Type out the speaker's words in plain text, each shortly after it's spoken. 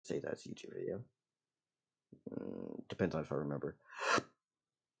say that's YouTube video. Depends on if I remember.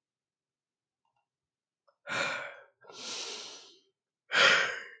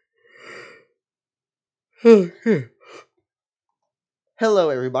 Hello,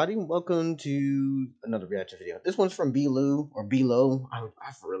 everybody. Welcome to another reaction video. This one's from B-Lou or B-Lo. I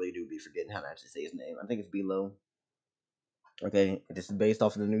really do be forgetting how to actually say his name. I think it's B-Lo. Okay, this is based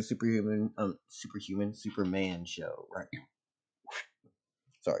off of the new Superman show, right?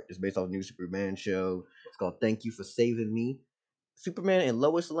 Sorry, it's based off the new Superman show. It's called "Thank You for Saving Me." Superman and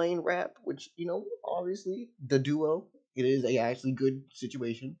Lois Lane rap, which obviously the duo. It is a actually good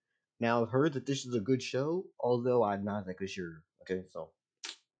situation. Now I've heard that this is a good show, although I'm not exactly sure. Okay, so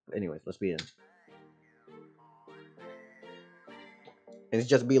anyways, let's begin. And it's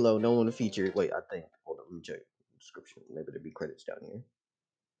just below, no one featured. Wait, I think. Hold on, let me check the description. Maybe there'll be credits down here.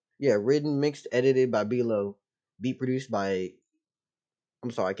 Yeah, written, mixed, edited by Below. Beat produced by. I'm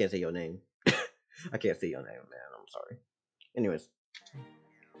sorry, I can't say your name. I can't say your name, man. I'm sorry. Anyways,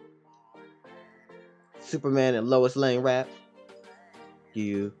 Superman and Lois Lane rap.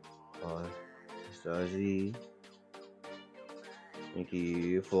 You are Stasi. Thank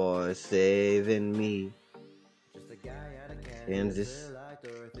you for saving me. Kansas,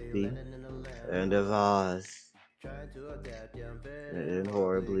 the end of Oz. And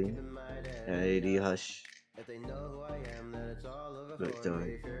horribly. Lady Hush. But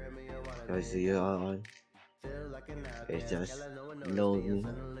don't. I see her on. It just knows me.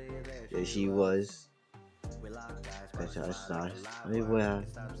 That she was. Cause I started anywhere.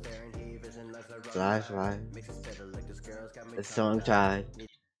 Flashlight. The song tied.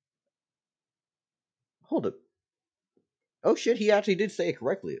 Hold up. Oh shit, he actually did say it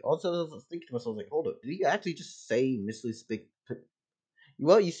correctly. Also, I was thinking to myself, like, hold up, did he actually just say Missly speak?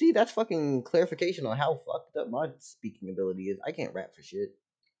 Well, you see, that's fucking clarification on how fucked up my speaking ability is. I can't rap for shit.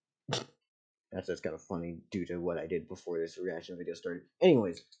 That's kind of funny due to what I did before this reaction video started.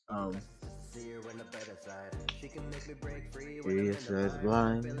 Anyways, Serious as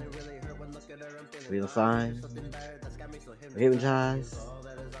blind, feeling fine, hypnotized,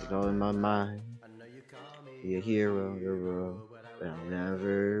 it's all in my mind. Be a hero, but I'll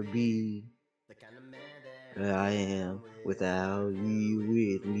never be that I am without you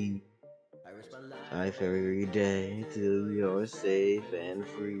with me. Life every day till you're safe and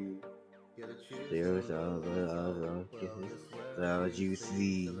free. There's other kisses without you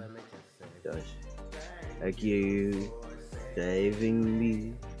see. Touch like you saving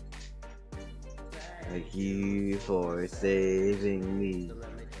me. Thank you for saving me.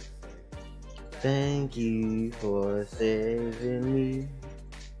 Thank you for saving me.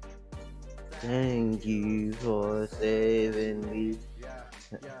 Thank you for saving me.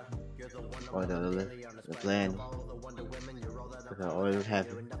 Or the plan. Because I always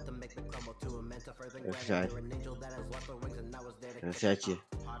happy. I'll set you.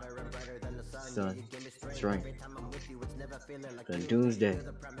 Sun, strength. Then doomsday.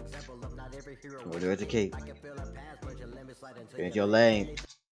 Or there's a cape. Get your lane.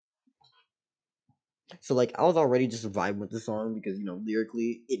 So like I was already just vibing with the song because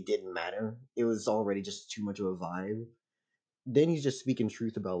lyrically it didn't matter. It was already just too much of a vibe. Then he's just speaking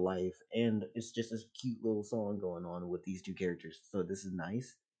truth about life, and it's just this cute little song going on with these two characters. So this is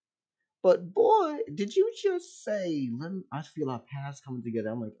nice. But boy, did you just say I feel our paths coming together?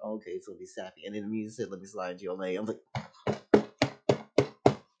 I'm like, okay, it's gonna be sappy. And then the music said, "Let me slide into your lane." I'm like,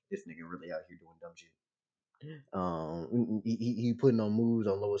 this nigga really out here doing dumb shit. He putting on moves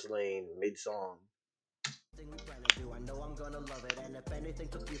on Lois Lane mid song.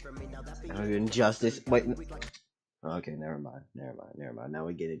 Injustice. Wait. Okay, never mind. Now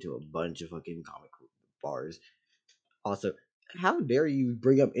we get into a bunch of fucking comic bars. Also, how dare you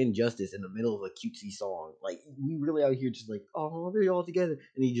bring up injustice in the middle of a cutesy song? Like, we really out here just like, oh, they're all together,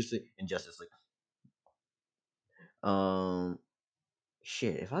 and he just say injustice like,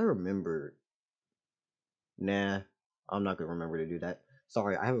 shit. If I remember, nah, I'm not gonna remember to do that.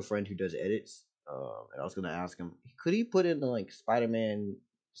 Sorry, I have a friend who does edits. And I was gonna ask him, could he put in the like Spider-Man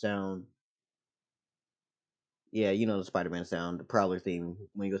sound? Yeah, you know the Spider-Man sound, the Prowler theme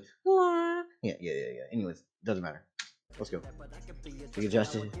when he goes, wah. Yeah. Anyways, doesn't matter. Let's go. We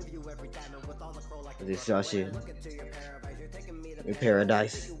adjusted. This shit. In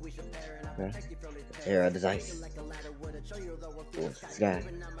paradise. Okay. Paradise. Sky.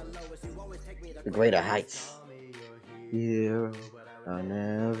 The greater heights. Here I'll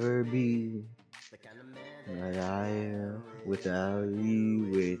never be like I am without you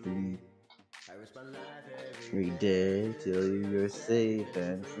with me. Every day till you're safe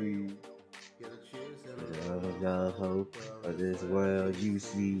and free. The hope of this world you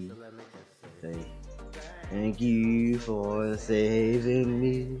see. Thank you for saving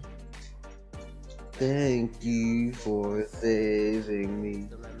me. Thank you for saving me.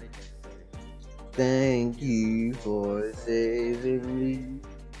 Thank you for saving me.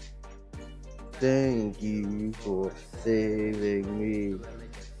 Thank you for saving me.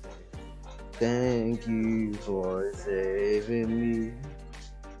 Thank you for saving me.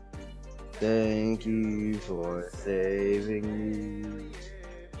 Thank you for saving me.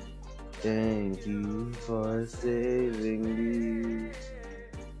 Thank you for saving me.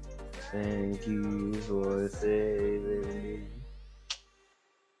 Thank you for saving me.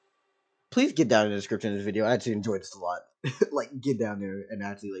 Please get down in the description of this video. I actually enjoyed this a lot. Like, get down there and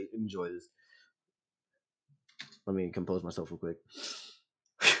actually like enjoy this. Let me compose myself real quick.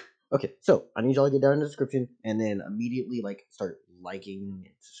 Okay, so I need y'all to get down in the description and then immediately like start liking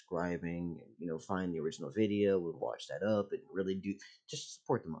and subscribing and find the original video and watch that up and really do just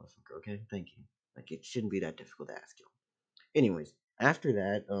support the motherfucker, okay? Thank you. Like it shouldn't be that difficult to ask y'all. Anyways, after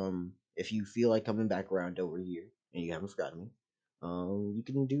that, if you feel like coming back around over here and you haven't forgotten me, you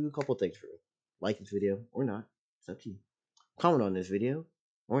can do a couple things for me. Like this video or not. It's up to you. Comment on this video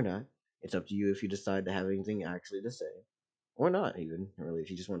or not. It's up to you if you decide to have anything actually to say. Or not, even. Really, if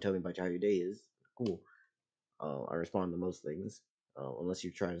you just want to tell me about how your day is, cool. I respond to most things. Unless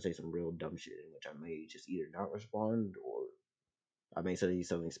you're trying to say some real dumb shit, in which I may just either not respond or I may say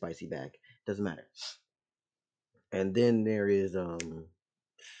something spicy back. Doesn't matter. And then there is,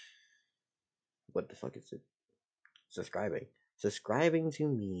 what the fuck is it? Subscribing. Subscribing to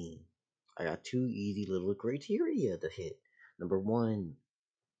me. I got 2 easy little criteria to hit. Number 1,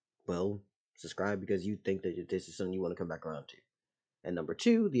 well, subscribe because you think that this is something you want to come back around to. And number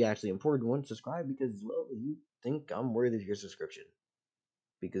 2, the actually important one, subscribe because, well, you think I'm worthy of your subscription.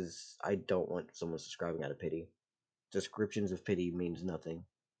 Because I don't want someone subscribing out of pity. Descriptions of pity means nothing.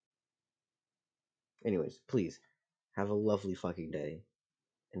 Anyways, please, have a lovely fucking day,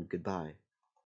 and goodbye.